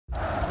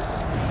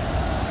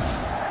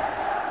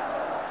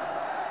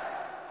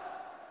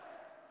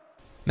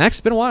Max,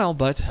 it's been a while,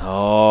 but...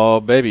 Oh,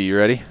 baby, you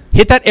ready?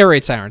 Hit that air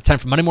raid siren. It's time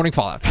for Monday Morning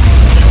Fallout.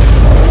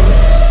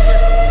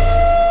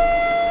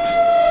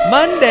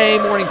 Monday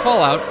Morning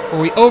Fallout, where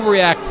we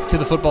overreact to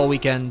the football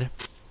weekend.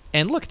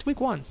 And look, it's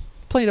week 1.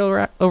 Plenty to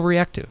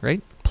overreact to,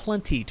 right?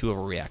 Plenty to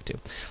overreact to.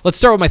 Let's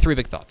start with my 3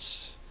 big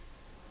thoughts.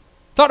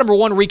 Thought number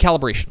 1,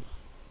 recalibration.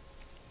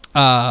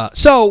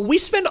 So we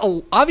spend a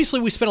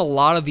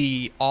lot of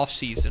the off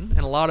season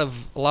and a lot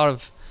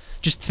of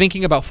just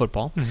thinking about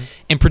football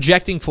and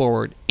projecting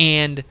forward,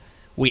 and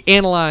we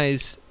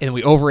analyze and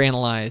we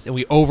overanalyze and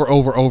we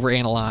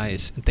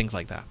overanalyze and things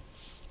like that,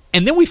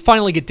 and then we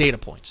finally get data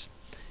points.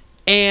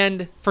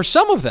 And for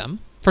some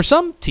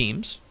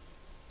teams,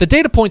 the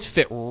data points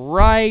fit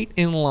right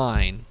in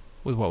line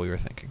with what we were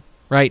thinking.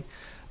 Right?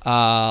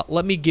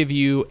 Let me give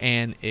you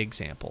an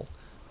example.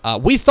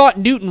 We thought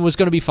Newton was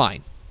going to be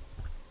fine.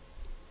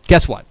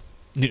 Guess what?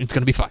 Newton's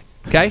going to be fine.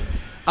 Okay?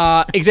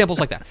 Examples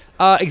like that.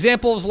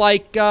 Examples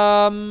like, who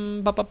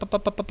am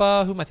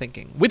I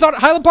thinking? We thought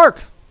Highland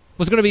Park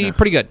was going to be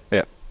pretty good.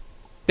 Yeah.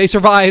 They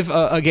survive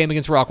a game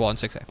against Rockwall in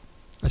 6A,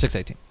 a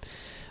 6A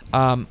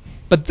team.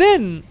 But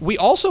then we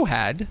also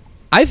had,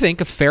 I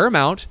think, a fair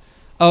amount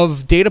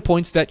of data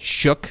points that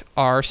shook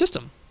our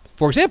system.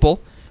 For example,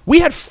 we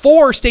had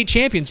 4 state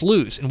champions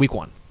lose in week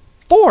 1.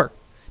 4.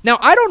 Now,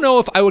 I don't know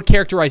if I would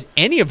characterize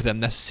any of them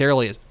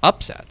necessarily as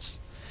upsets.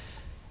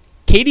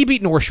 Katy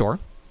beat North Shore.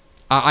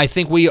 I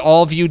think we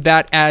all viewed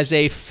that as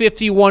a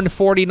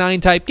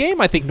 51-49 type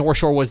game. I think North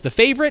Shore was the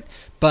favorite,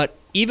 but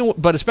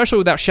especially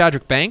without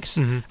Shadrack Banks,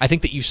 I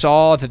think that you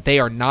saw that they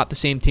are not the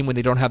same team when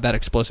they don't have that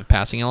explosive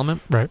passing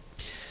element. Right.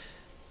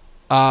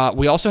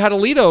 We also had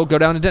Aledo go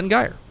down to Denton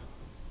Guyer.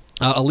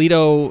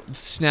 Aledo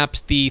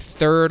snaps the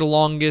 3rd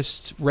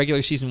longest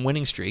regular season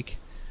winning streak.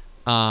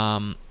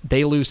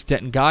 They lose to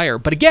Denton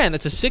Guyer. But again,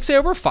 that's a 6A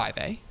over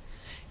 5A.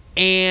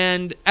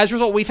 And as a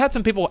result, we've had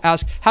some people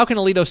ask, how can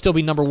Aledo still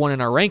be number 1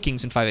 in our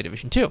rankings in 5A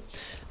Division 2?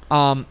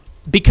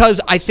 Because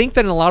I think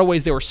that in a lot of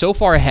ways they were so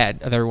far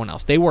ahead of everyone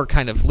else. They were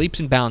kind of leaps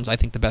and bounds, I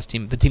think, the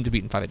team to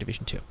beat in 5A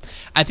Division 2.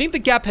 I think the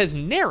gap has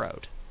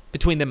narrowed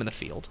between them and the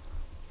field.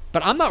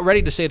 But I'm not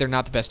ready to say they're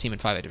not the best team in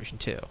 5A Division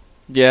 2.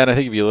 Yeah, and I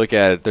think if you look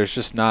at it, there's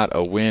just not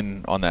a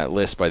win on that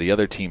list by the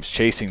other teams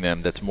chasing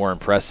them that's more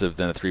impressive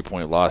than a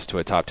 3-point loss to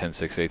a top 10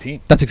 6A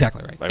team. That's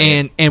exactly right. I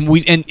mean,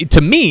 and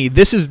to me,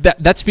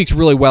 that speaks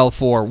really well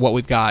for what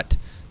we've got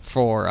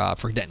for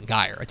Denton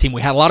Guyer, a team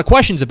we had a lot of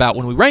questions about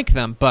when we ranked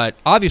them, but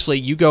obviously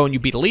you go and you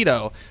beat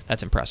Aledo,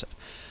 that's impressive.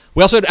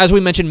 We also had, as we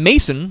mentioned,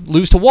 Mason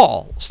lose to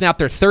Wall, snapped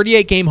their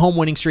 38-game home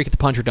winning streak at the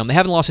Puncher Dome. They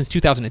haven't lost since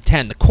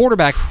 2010. The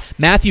quarterback,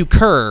 Matthew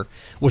Kerr,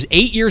 was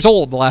 8 years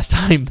old the last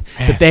time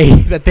that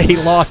they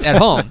lost at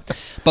home.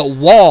 But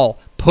Wall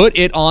put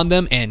it on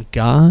them, and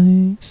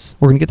guys,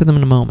 we're going to get to them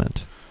in a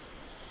moment.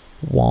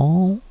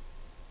 Wall?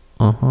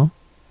 And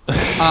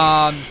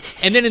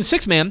then in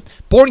 6-man,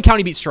 Borden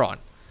County beat Strawn.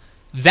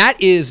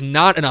 That is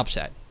not an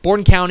upset.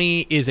 Borden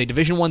County is a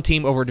Division I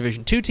team over a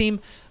Division II team.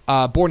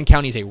 Borden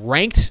County is a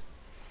ranked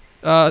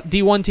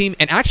D1 team,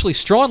 and actually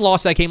Strawn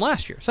lost that game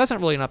last year, so that's not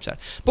really an upset.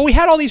 But we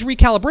had all these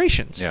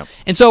recalibrations. Yeah.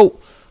 And so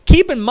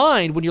keep in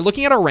mind when you're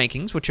looking at our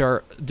rankings, which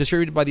are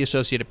distributed by the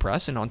Associated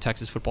Press and on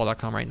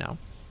TexasFootball.com right now,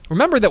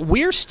 remember that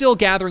we're still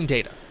gathering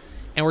data,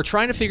 and we're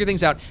trying to figure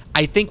things out.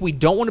 I think we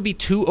don't want to be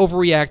too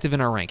overreactive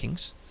in our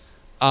rankings,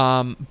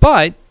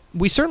 but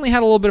we certainly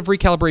had a little bit of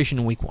recalibration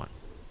in week 1.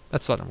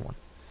 That's thought number 1.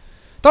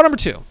 Thought number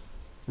 2,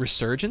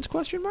 resurgence,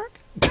 question mark?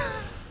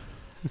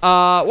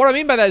 What I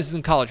mean by that is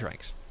in college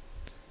ranks.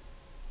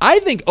 I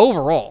think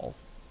overall,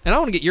 and I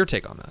want to get your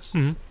take on this,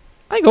 I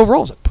think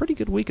overall it's a pretty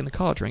good week in the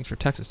college ranks for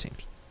Texas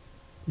teams.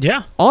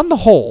 Yeah. On the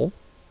whole,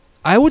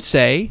 I would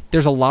say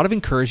there's a lot of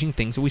encouraging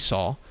things that we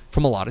saw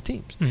from a lot of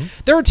teams.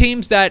 There are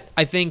teams that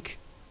I think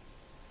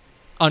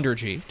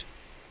underachieved.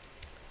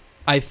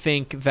 I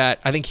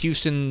think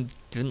Houston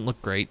didn't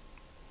look great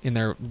in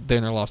their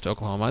loss to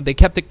Oklahoma. They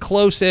kept it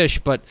close-ish,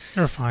 but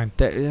they're fine.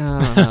 I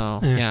don't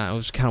know. Yeah, it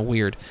was kind of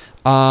weird.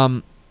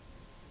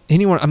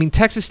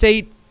 Texas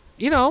State,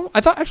 I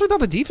thought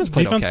the defense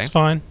played okay. Defense is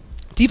fine.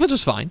 Defense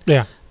was fine.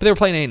 Yeah. But they were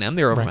playing A&M.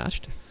 They were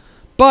overmatched. Right.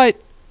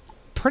 But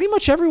pretty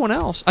much everyone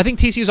else. I think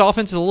TCU's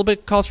offense is a little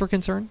bit cause for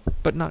concern,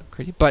 but not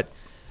crazy. But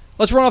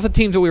let's run off the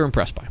teams that we were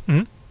impressed by.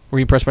 Were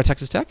you impressed by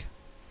Texas Tech?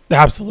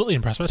 Absolutely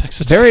impressed by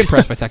Texas Tech. Very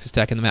impressed by Texas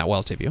Tech in the Matt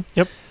Wells debut.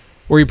 Yep.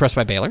 Were you impressed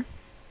by Baylor?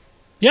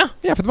 Yeah.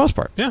 Yeah, for the most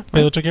part. Yeah,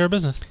 Baylor took care of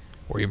business.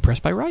 Were you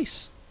impressed by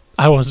Rice?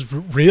 I was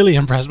really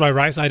impressed by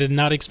Rice. I did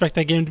not expect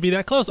that game to be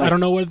that close. Right. I don't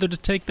know whether to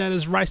take that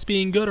as Rice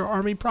being good or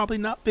Army probably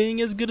not being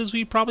as good as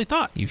we probably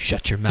thought. You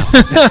shut your mouth.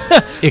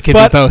 It could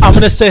be both. I'm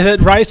going to say that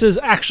Rice is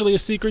actually a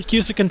secret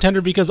CUSA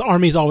contender because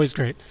Army's always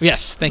great.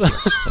 Yes, thank you.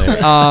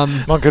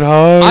 Monkey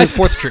High. I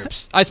support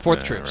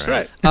the troops.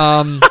 Right.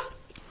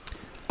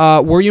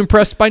 Were you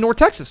impressed by North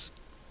Texas?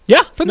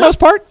 Yeah. For the most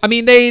part. I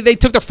mean, they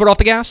took their foot off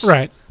the gas.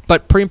 Right.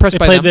 But pretty impressed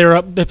by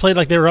them. They played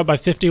like they were up by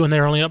 50 when they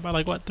were only up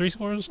by 3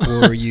 scores?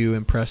 Were you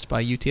impressed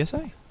by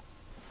UTSA?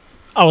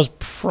 I was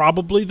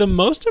probably the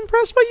most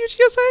impressed by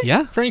UTSA.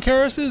 Yeah. Frank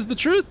Harris is the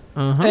truth.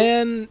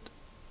 And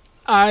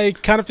I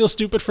kind of feel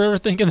stupid for ever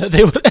thinking that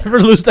they would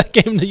ever lose that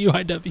game to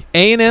UIW.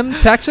 A&M,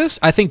 Texas,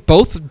 I think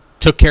both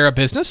took care of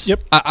business.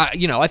 Yep.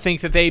 I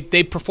think that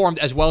they performed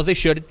as well as they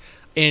should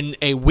in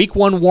a week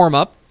 1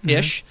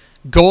 warm-up-ish,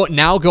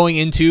 going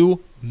into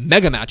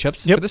mega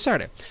matchups for this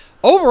Saturday.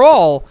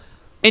 Overall,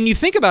 and you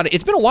think about it,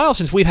 it's been a while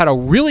since we've had a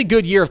really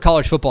good year of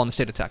college football in the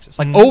state of Texas.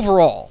 Like,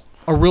 overall,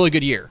 a really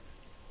good year.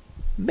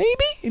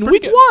 Maybe in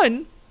week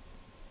 1,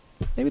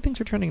 maybe things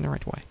are trending in the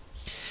right way.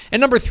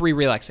 And number 3,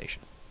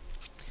 relaxation.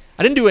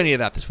 I didn't do any of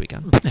that this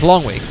weekend. It's a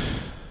long week.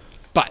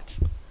 But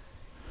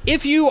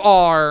if you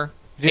are...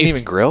 You didn't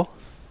even grill?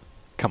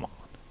 Come on.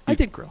 I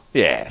did grill.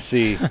 Yeah,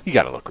 see, you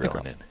got to look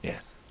grilling in. Yeah.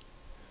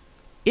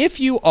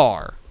 If you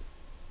are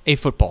a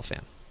football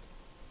fan,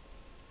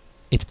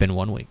 it's been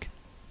 1 week,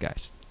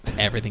 guys.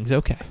 Everything's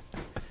okay.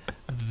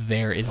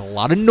 There is a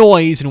lot of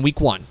noise in week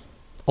 1.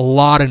 A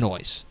lot of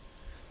noise.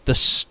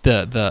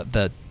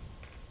 The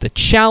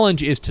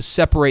challenge is to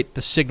separate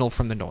the signal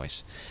from the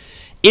noise.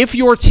 If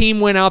your team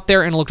went out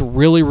there and looked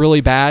really,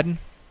 really bad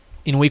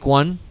in week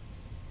 1,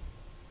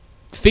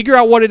 figure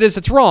out what it is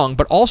that's wrong,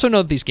 but also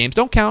know that these games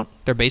don't count.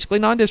 They're basically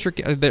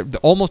non-district. They're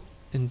almost,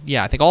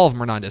 I think all of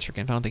them are non-district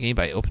games. I don't think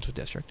anybody opens with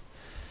district.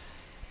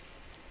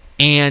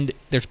 And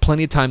there's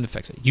plenty of time to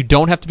fix it. You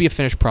don't have to be a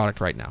finished product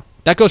right now.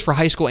 That goes for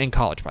high school and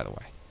college, by the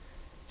way.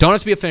 Don't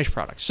have to be a finished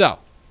product. So,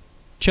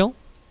 chill.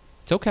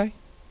 It's okay.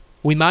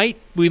 We might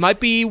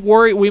be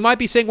worried. We might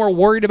be saying we're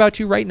worried about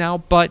you right now,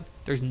 but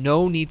there's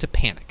no need to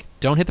panic.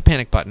 Don't hit the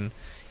panic button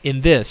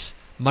in this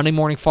Monday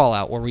morning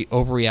fallout where we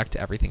overreact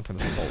to everything from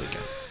the football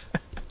weekend.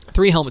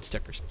 3 helmet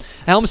stickers.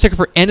 A helmet sticker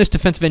for Ennis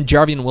defensive end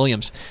Jarvian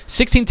Williams.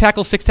 16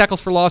 tackles, 6 tackles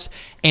for loss,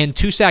 and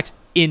 2 sacks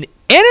in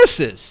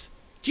Ennis's.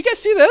 Did you guys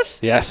see this?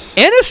 Yes.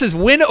 Ennis's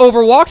win over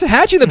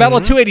Waxahachie, the Battle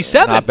of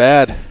 287. Not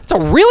bad. It's a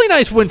really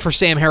nice win for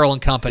Sam Harrell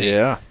and company.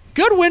 Yeah.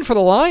 Good win for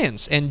the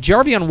Lions, and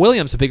Jarvian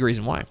Williams, a big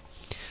reason why.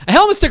 A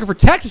helmet sticker for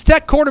Texas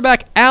Tech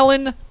quarterback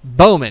Alan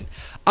Bowman.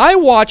 I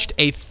watched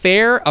a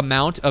fair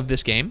amount of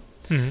this game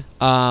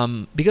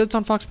because it's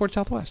on Fox Sports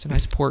Southwest, and I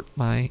support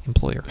my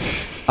employer.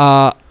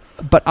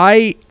 But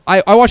I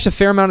watched a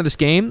fair amount of this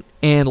game,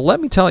 and let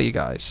me tell you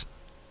guys,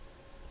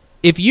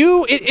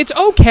 it's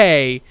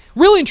okay,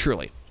 really and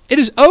truly, it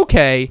is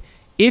okay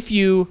if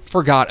you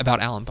forgot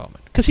about Alan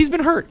Bowman because he's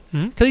been hurt,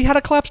 because he had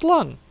a collapsed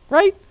lung,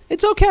 right?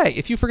 It's okay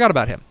if you forgot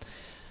about him.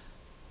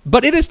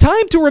 But it is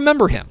time to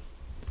remember him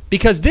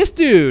because this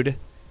dude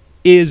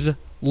is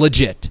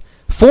legit.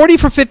 40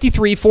 for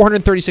 53,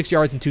 436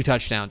 yards and 2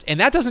 touchdowns. And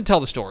that doesn't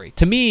tell the story.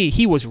 To me,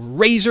 he was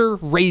razor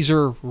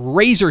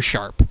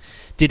sharp.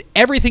 Did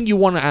everything you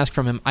want to ask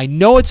from him. I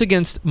know it's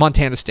against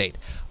Montana State.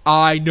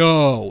 But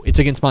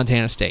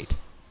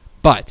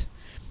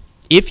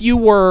if you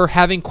were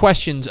having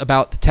questions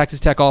about the Texas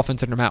Tech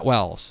offense under Matt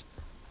Wells,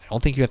 I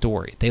don't think you have to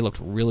worry. They looked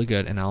really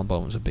good, and Alan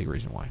Bowman was a big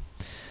reason why.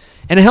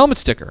 And a helmet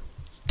sticker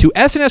to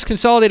SNS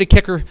Consolidated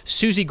kicker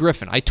Susie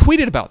Griffin. I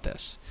tweeted about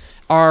this.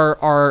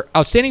 Our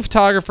outstanding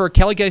photographer,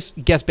 Kelly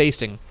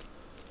Guest-Basting,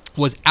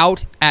 was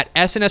out at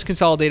SNS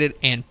Consolidated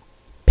and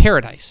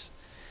Paradise.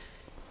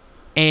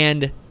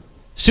 And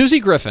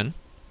Susie Griffin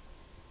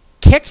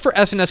kicked for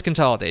SNS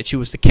Consolidated. She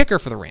was the kicker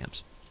for the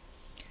Rams.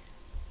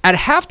 At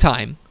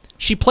halftime,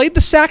 she played the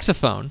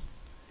saxophone,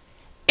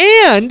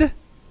 and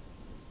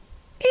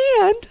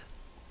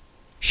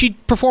she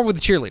performed with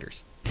the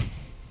cheerleaders.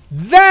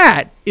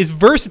 That is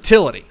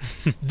versatility.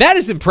 That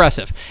is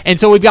impressive. And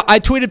so I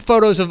tweeted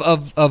photos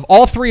of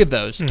all 3 of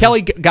those.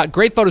 Kelly got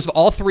great photos of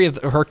all 3 of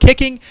her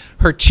kicking,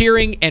 her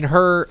cheering, and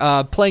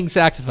her playing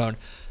saxophone.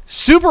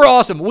 Super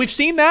awesome. We've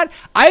seen that.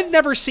 I've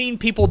never seen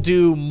people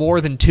do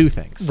more than 2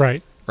 things.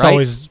 Right. It's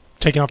always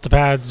taking off the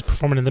pads,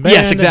 performing in the band.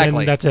 Yes, exactly.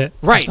 And that's it.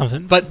 Right.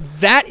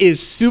 But that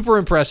is super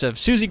impressive.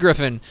 Susie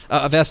Griffin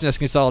of SNS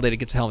Consolidated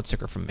gets a helmet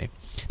sticker from me.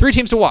 3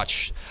 teams to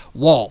watch.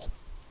 Wall.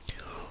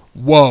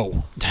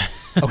 Whoa.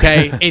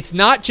 Okay? It's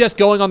not just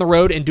going on the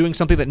road and doing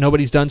something that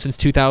nobody's done since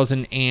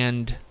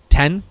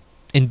 2010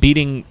 and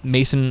beating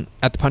Mason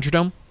at the Puncher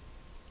Dome.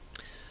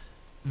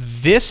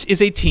 This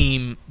is a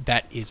team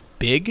that is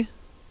big.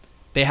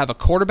 They have a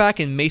quarterback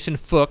in Mason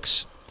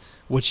Fuchs,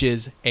 which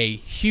is a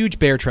huge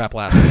bear trap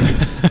last week.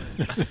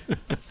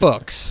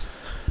 Fuchs.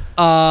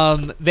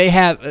 They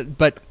have,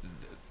 but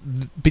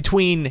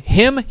between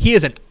him, he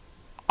is an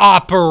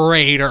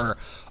operator.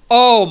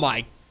 Oh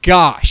my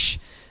gosh.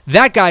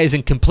 That guy is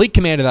in complete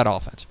command of that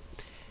offense.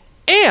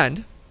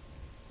 And,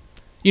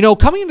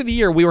 coming into the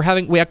year, we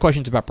had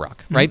questions about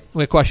Brock, right?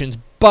 We had questions,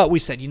 but we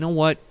said, you know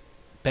what?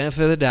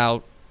 Benefit of the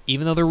doubt,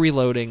 even though they're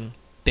reloading,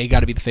 they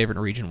got to be the favorite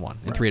in Region 1,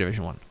 in 3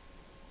 Division 1.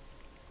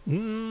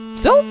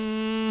 Still?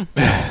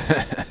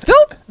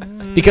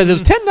 Because it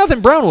was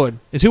 10-0 Brownwood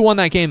is who won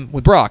that game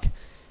with Brock.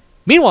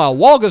 Meanwhile,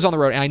 Wall goes on the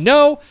road, and I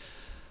know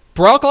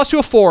Brock lost to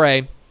a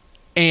 4A,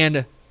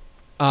 and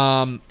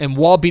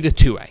Wall beat a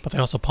 2A. But they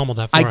also pummeled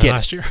that 4A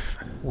last year.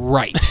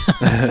 Right.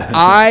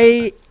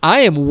 I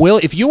am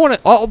willing. If you want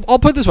to, I'll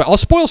put it this way. I'll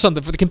spoil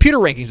something for the computer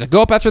rankings that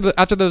go up after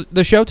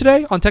the show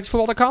today on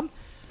TexasFootball.com.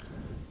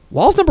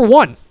 Wall's number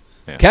 1.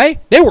 Yeah. Okay?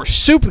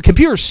 The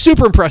computer's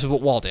super impressed with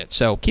what Wall did,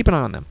 so keep an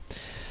eye on them.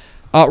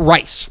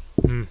 Rice.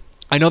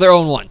 I know they're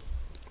 0-1,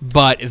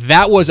 but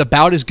that was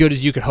about as good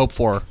as you could hope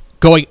for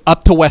going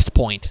up to West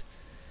Point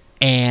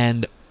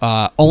and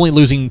only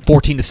losing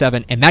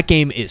 14-7, and that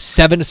game is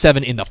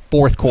 7-7 in the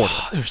fourth quarter.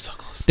 They were so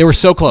close. They were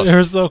so close. They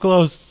were so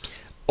close.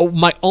 Oh,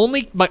 my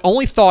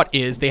only thought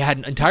is they had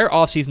an entire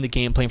offseason to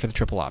game playing for the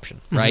triple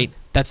option, right?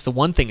 That's the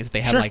one thing is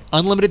they had like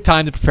unlimited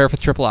time to prepare for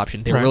the triple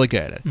option. They were really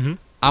good at it.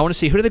 I want to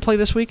see who do they play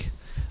this week.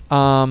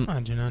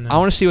 I do not know. I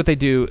want to see what they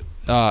do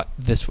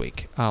this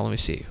week. Let me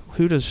see.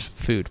 Who does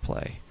Food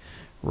play?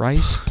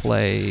 Rice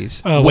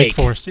plays Wake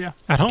Forest, yeah.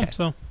 At home,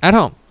 so. At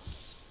home.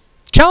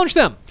 Challenge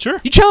them. Sure.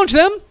 You challenge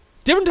them.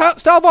 Different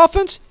style of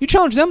offense. You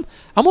challenge them.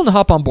 I'm willing to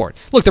hop on board.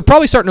 Look, they're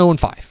probably starting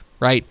 0-5,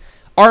 right?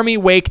 Army,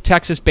 Wake,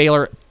 Texas,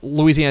 Baylor,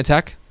 Louisiana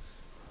Tech.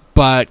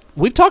 But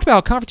we've talked about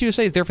how Conference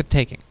USA is there for the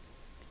taking.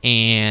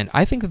 And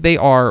I think that they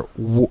are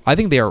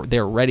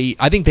they're ready.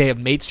 I think they have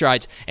made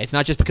strides. And it's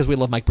not just because we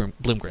love Mike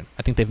Bloomgren.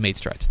 I think they've made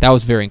strides. That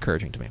was very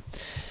encouraging to me.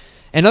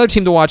 Another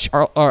team to watch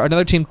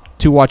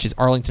is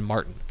Arlington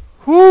Martin.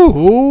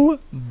 Ooh,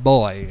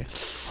 boy.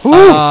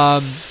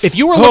 If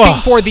you were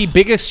looking for the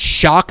biggest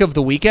shock of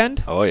the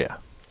weekend, oh yeah,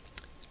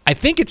 I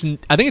think it's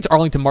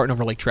Arlington Martin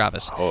over Lake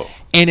Travis. Oh.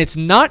 And it's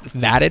not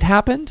that it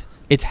happened,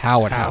 it's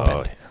how it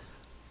happened. Yeah.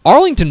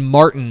 Arlington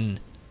Martin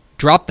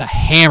dropped the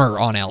hammer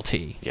on LT.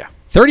 Yeah.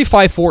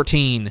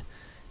 35-14.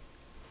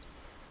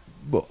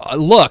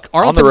 Look, Arlington,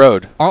 on the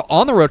road.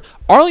 On the road.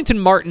 Arlington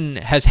Martin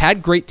has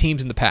had great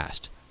teams in the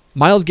past.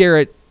 Miles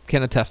Garrett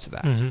can attest to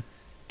that.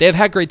 They have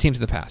had great teams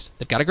in the past.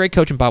 They've got a great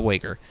coach in Bob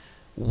Wager.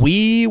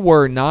 We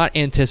were not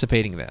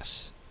anticipating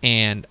this.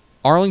 And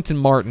Arlington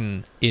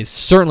Martin is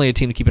certainly a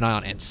team to keep an eye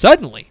on. And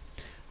suddenly,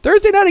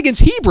 Thursday night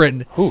against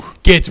Hebron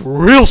gets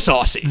real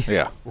saucy.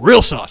 Yeah.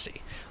 Real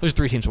saucy. There's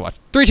 3 teams to watch.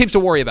 3 teams to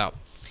worry about.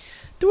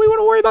 Do we want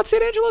to worry about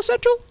San Angelo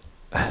Central?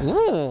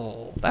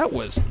 Oh, that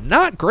was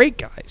not great,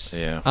 guys.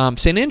 Yeah.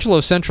 San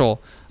Angelo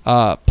Central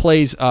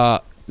plays.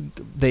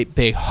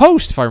 They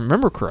host, if I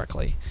remember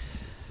correctly,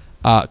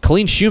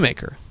 Colleen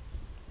Shoemaker,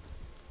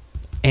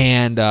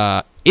 and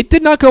it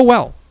did not go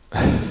well.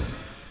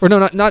 Or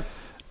no, not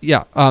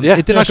yeah.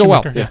 It did not go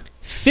well. Yeah.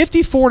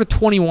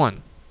 54-21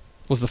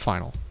 was the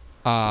final.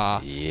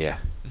 Yeah.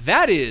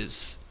 That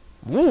is.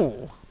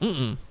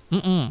 The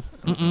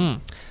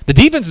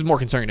defense is more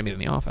concerning to me than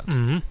the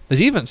offense. The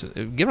defense,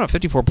 giving up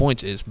 54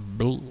 points is,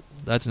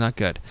 that's not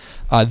good.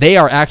 They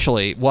are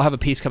actually, we'll have a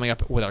piece coming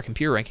up with our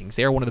computer rankings.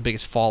 They are one of the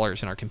biggest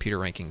fallers in our computer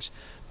rankings.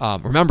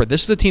 Remember,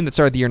 this is the team that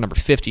started the year number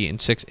 50 in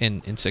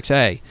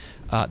 6A.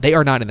 They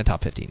are not in the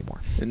top 50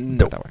 anymore.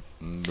 No. That way.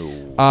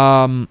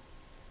 No.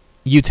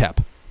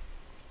 UTEP.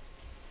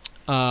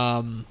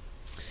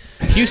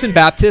 Houston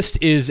Baptist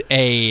is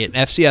an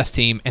FCS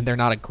team, and they're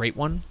not a great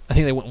one. I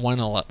think they went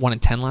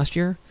 1-10 last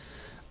year.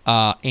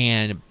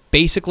 And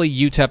basically,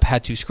 UTEP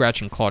had to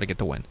scratch and claw to get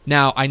the win.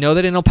 Now, I know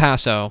that in El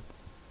Paso,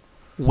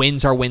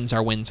 wins are wins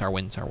are wins are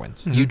wins are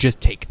wins. You just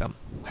take them,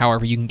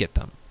 however you can get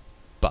them.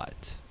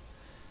 But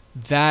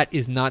that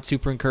is not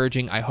super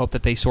encouraging. I hope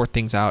that they sort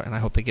things out, and I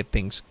hope they get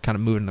things kind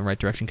of moving in the right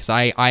direction, because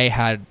I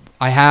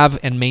have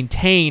and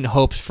maintain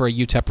hopes for a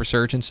UTEP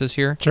resurgence this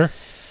year. Sure.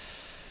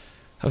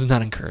 That was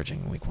not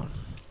encouraging in week 1.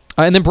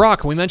 And then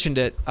Brock, we mentioned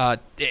it.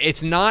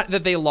 It's not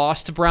that they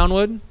lost to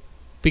Brownwood,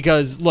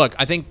 because, look,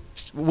 I think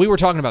we were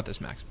talking about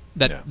this, Max,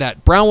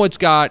 that Brownwood's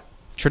got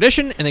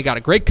tradition and they got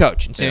a great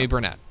coach in Sammy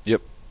Burnett.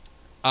 Yep.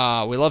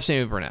 We love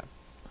Sammy Burnett.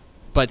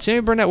 But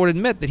Sammy Burnett would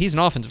admit that he's an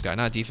offensive guy,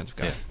 not a defensive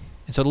guy. Yeah.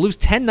 And so to lose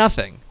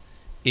 10-0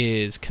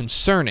 is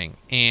concerning.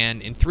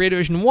 And in 3A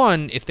Division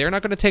 1, if they're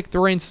not going to take the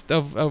reins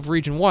of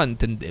Region 1,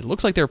 then it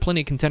looks like there are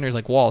plenty of contenders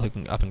like Wall who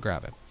can up and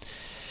grab it.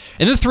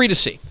 And then 3 to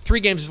see. 3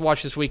 games to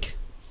watch this week.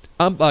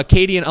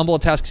 Katy and Humble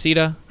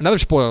Atascocita. Another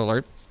spoiler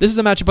alert. This is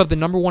a matchup of the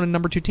number 1 and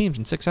number 2 teams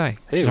in 6A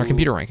in our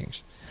computer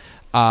rankings.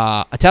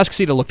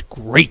 Atascocita looked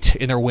great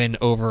in their win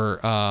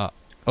over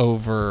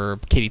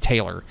Katy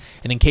Taylor.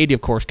 And then Katy,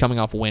 of course, coming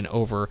off a win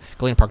over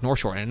Galena Park North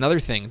Shore. And another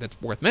thing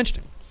that's worth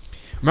mentioning.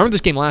 Remember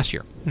this game last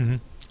year.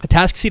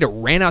 Atascocita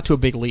ran out to a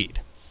big lead.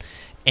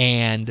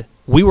 And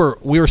we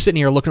were sitting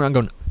here looking around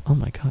going, oh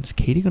my God, is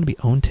Katy going to be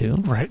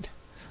 0-2? Right.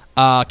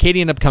 Katy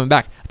ended up coming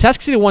back.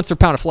 Atascocita wants their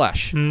pound of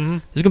flesh.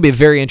 This is going to be a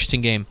very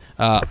interesting game.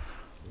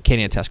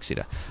 Katy and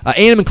Atascocita.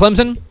 A&M and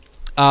Clemson.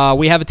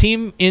 We have a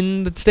team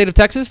in the state of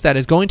Texas that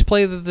is going to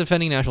play the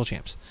defending national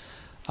champs.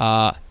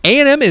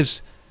 A&M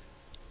is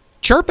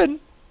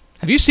chirping.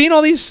 Have you seen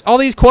all these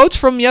quotes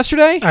from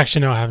yesterday?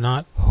 Actually, no, I have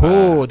not.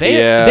 Oh,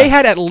 they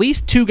had at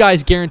least 2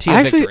 guys guarantee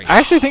a victory. I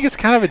actually think it's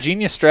kind of a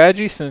genius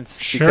strategy since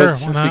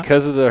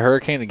because of the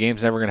hurricane, the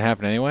game's never going to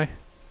happen anyway.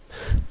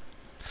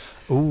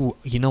 Ooh,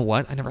 you know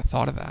what? I never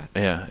thought of that.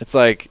 Yeah, it's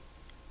like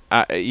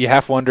you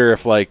half wonder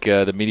if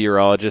the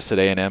meteorologists at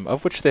A&M,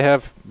 of which they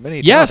have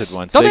many talented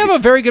ones. Don't they have a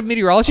very good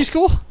meteorology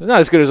school? They're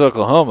not as good as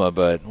Oklahoma,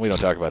 but we don't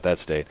talk about that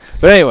state.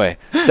 But anyway,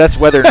 that's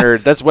weather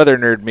nerd. That's weather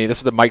nerd me.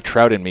 That's the Mike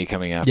Trout in me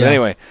coming out. Yeah. But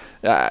anyway,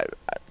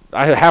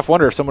 I half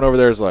wonder if someone over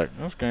there is like,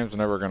 this game's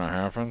never going to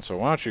happen, so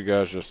why don't you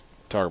guys just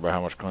talk about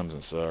how much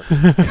Clemson sucks.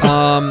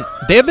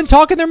 They have been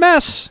talking their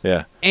mess.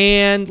 Yeah.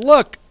 And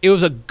look, it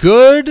was a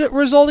good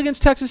result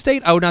against Texas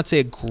State. I would not say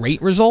a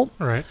great result.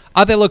 Right.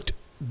 They looked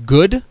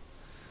good.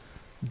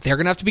 They're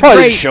going to have to be Probably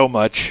great. didn't show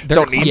much.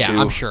 Don't need to.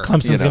 I'm sure.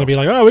 Clemson's going to be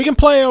like, oh, we can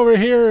play over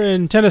here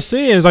in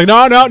Tennessee. And it's like,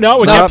 no,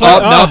 we can't play.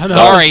 No,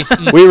 sorry.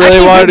 We really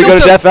Actually, wanted to go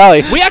to Death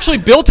Valley. We actually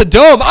built a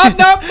dome.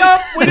 No,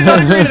 we did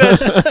not agree to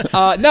this.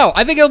 No,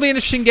 I think it'll be an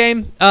interesting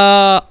game.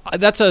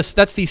 That's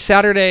the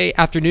Saturday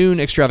afternoon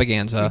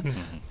extravaganza.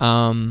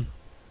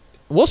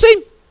 We'll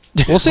see.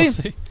 We'll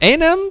see.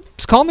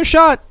 A&M's calling their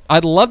shot.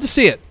 I'd love to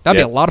see it.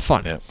 That'd be a lot of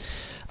fun. Yep.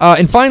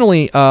 And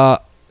finally,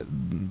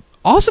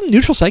 awesome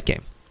neutral site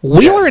game.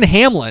 Wheeler and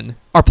Hamlin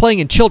are playing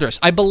in Childress.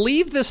 I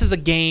believe this is a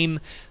game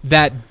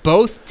that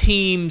both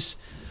teams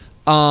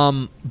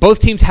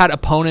had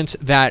opponents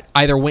that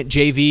either went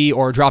JV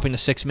or dropping to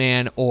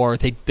 6-man, or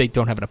they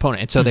don't have an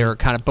opponent. And so they were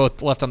kind of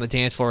both left on the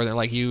dance floor. They're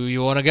like,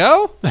 you want to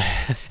go?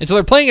 And so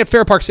they're playing at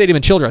Fair Park Stadium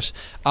in Childress.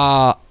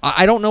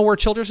 I don't know where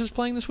Childress is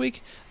playing this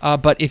week,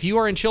 but if you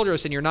are in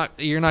Childress and you're not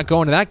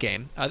going to that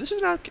game, this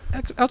is an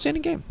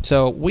outstanding game.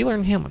 So Wheeler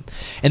and Hamlin.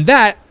 And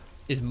that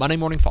is Monday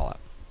Morning Fallout.